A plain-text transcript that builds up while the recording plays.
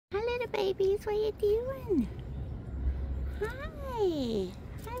babies. What you doing? Hi.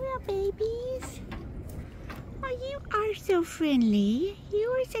 Hi, little babies. Oh, you are so friendly. You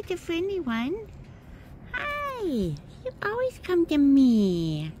are such a friendly one. Hi. You always come to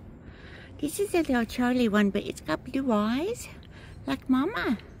me. This is a little Charlie one, but it's got blue eyes, like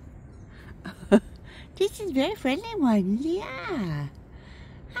Mama. This is a very friendly one. Yeah.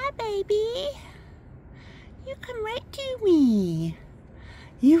 Hi, baby. You come right to me.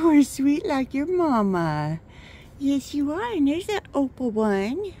 You are sweet like your mama. Yes, you are. And there's that opal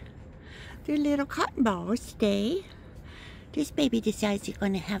one. They're little cotton balls today. This baby decides he's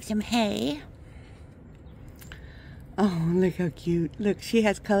going to have some hay. Oh, look how cute. Look, she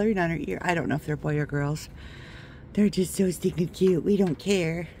has coloring on her ear. I don't know if they're boy or girls. They're just so stinking cute. We don't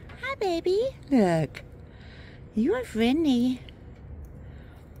care. Hi, baby. Look. You are friendly.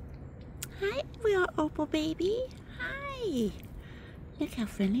 Hi, real opal baby. Hi. Look how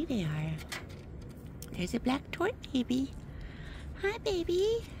friendly they are. There's a black tort baby. Hi,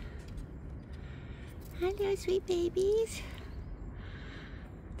 baby. Hi, little sweet babies.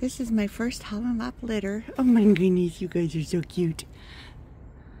 This is my first Holland Lap litter. Oh my goodness, you guys are so cute.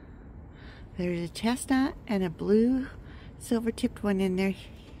 There's a chestnut and a blue silver-tipped one in there.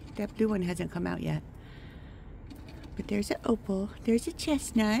 That blue one hasn't come out yet. But there's an opal. There's a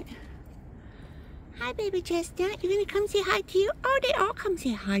chestnut. Hi, baby chestnut. You gonna come say hi to you? Oh, they all come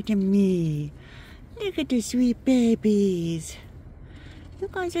say hi to me. Look at the sweet babies. You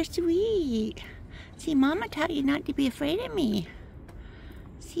guys are sweet. See, Mama taught you not to be afraid of me.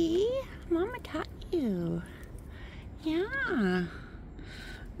 See? Mama taught you. Yeah.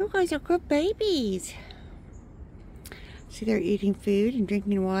 You guys are good babies. See, they're eating food and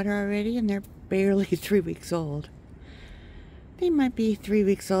drinking water already, and they're barely 3 weeks old. They might be 3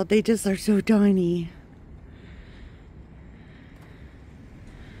 weeks old. They just are so tiny.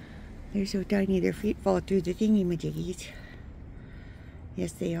 They're so tiny, their feet fall through the thingy-majiggies.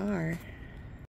 Yes, they are.